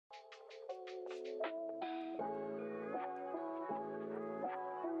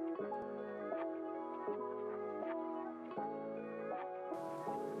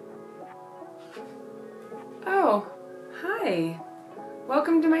Hi!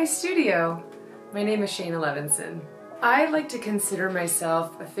 Welcome to my studio. My name is Shana Levenson. I like to consider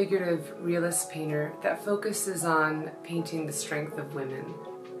myself a figurative realist painter that focuses on painting the strength of women.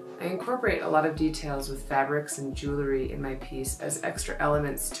 I incorporate a lot of details with fabrics and jewelry in my piece as extra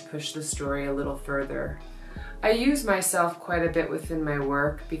elements to push the story a little further. I use myself quite a bit within my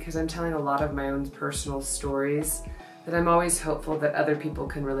work because I'm telling a lot of my own personal stories that I'm always hopeful that other people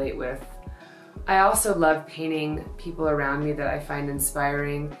can relate with. I also love painting people around me that I find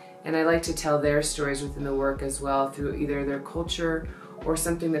inspiring, and I like to tell their stories within the work as well through either their culture or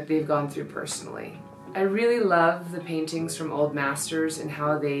something that they've gone through personally. I really love the paintings from old masters and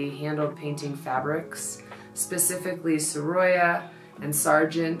how they handled painting fabrics, specifically Soroya and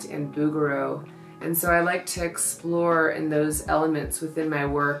Sargent and Bouguereau, and so I like to explore in those elements within my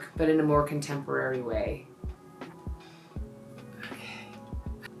work, but in a more contemporary way.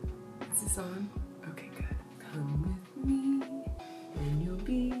 Is this on? Okay, good. Come with me, and you'll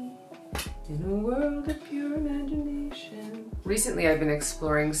be in a world of pure imagination. Recently, I've been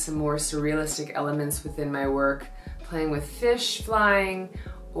exploring some more surrealistic elements within my work, playing with fish flying,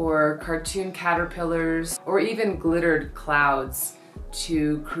 or cartoon caterpillars, or even glittered clouds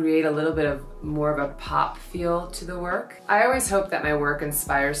to create a little bit of more of a pop feel to the work. I always hope that my work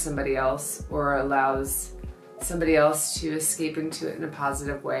inspires somebody else or allows somebody else to escape into it in a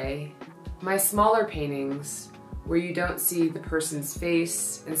positive way. My smaller paintings, where you don't see the person's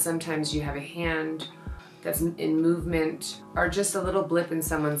face and sometimes you have a hand that's in movement, are just a little blip in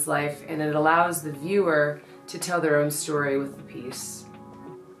someone's life, and it allows the viewer to tell their own story with the piece.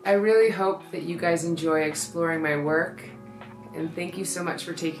 I really hope that you guys enjoy exploring my work, and thank you so much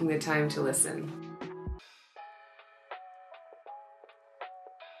for taking the time to listen.